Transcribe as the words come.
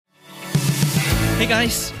Hey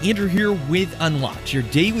guys, Andrew here with Unlocked, your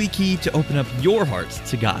daily key to open up your hearts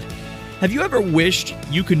to God. Have you ever wished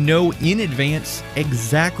you could know in advance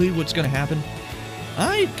exactly what's going to happen?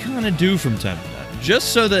 I kind of do from time to time, just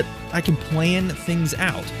so that I can plan things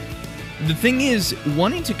out. The thing is,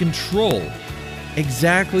 wanting to control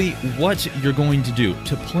exactly what you're going to do,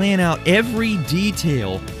 to plan out every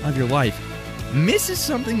detail of your life, misses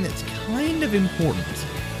something that's kind of important.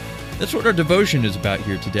 That's what our devotion is about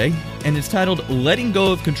here today, and it's titled Letting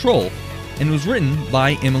Go of Control, and was written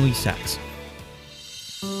by Emily Sachs.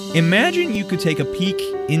 Imagine you could take a peek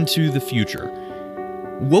into the future.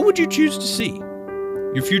 What would you choose to see?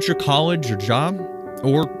 Your future college or job?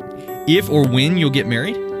 Or if or when you'll get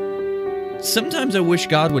married? Sometimes I wish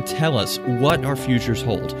God would tell us what our futures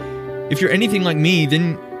hold. If you're anything like me,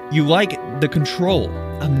 then you like the control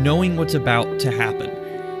of knowing what's about to happen.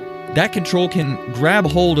 That control can grab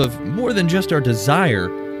hold of more than just our desire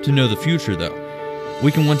to know the future, though.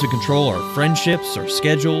 We can want to control our friendships, our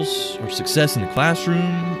schedules, our success in the classroom,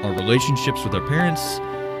 our relationships with our parents,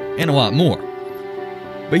 and a lot more.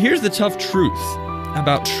 But here's the tough truth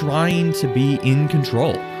about trying to be in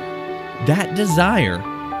control. That desire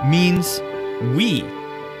means we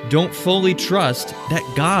don't fully trust that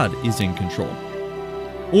God is in control.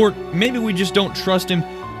 Or maybe we just don't trust Him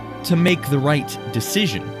to make the right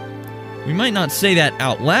decision. We might not say that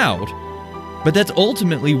out loud, but that's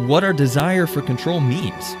ultimately what our desire for control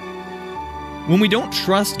means. When we don't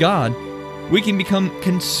trust God, we can become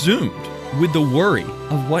consumed with the worry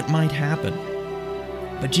of what might happen.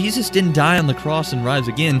 But Jesus didn't die on the cross and rise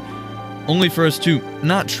again only for us to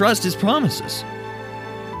not trust His promises.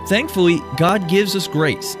 Thankfully, God gives us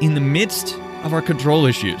grace in the midst of our control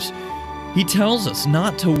issues. He tells us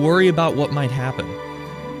not to worry about what might happen.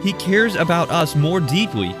 He cares about us more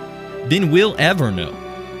deeply than we'll ever know.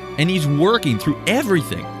 And He's working through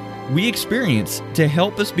everything we experience to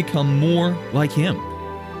help us become more like Him.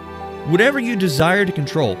 Whatever you desire to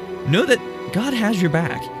control, know that God has your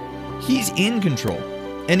back. He's in control,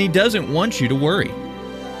 and He doesn't want you to worry.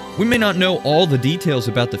 We may not know all the details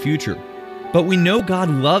about the future, but we know God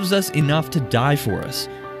loves us enough to die for us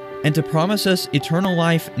and to promise us eternal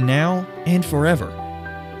life now and forever.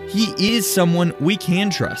 He is someone we can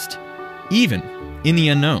trust, even in the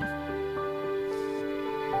unknown.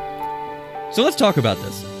 So let's talk about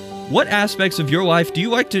this. What aspects of your life do you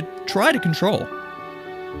like to try to control?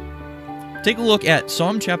 Take a look at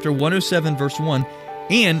Psalm chapter 107, verse 1,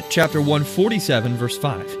 and chapter 147, verse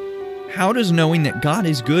 5. How does knowing that God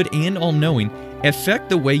is good and all-knowing affect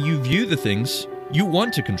the way you view the things you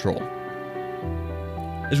want to control?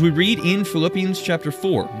 As we read in Philippians chapter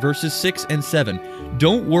 4, verses 6 and 7,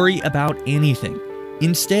 don't worry about anything.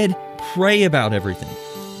 Instead, pray about everything.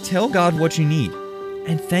 Tell God what you need,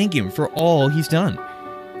 and thank Him for all He's done.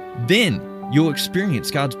 Then you'll experience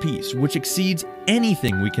God's peace, which exceeds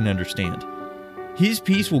anything we can understand. His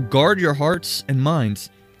peace will guard your hearts and minds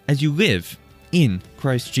as you live in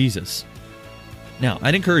Christ Jesus. Now,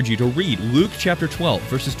 I'd encourage you to read Luke chapter 12,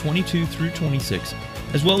 verses 22 through 26,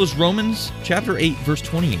 as well as Romans chapter 8, verse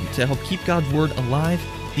 28, to help keep God's Word alive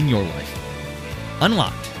in your life.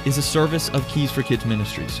 Unlocked is a service of Keys for Kids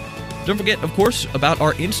Ministries. Don't forget, of course, about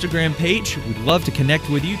our Instagram page. We'd love to connect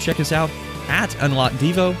with you. Check us out at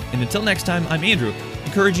UnlockedDevo. And until next time, I'm Andrew,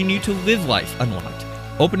 encouraging you to live life unlocked,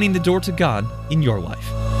 opening the door to God in your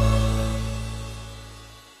life.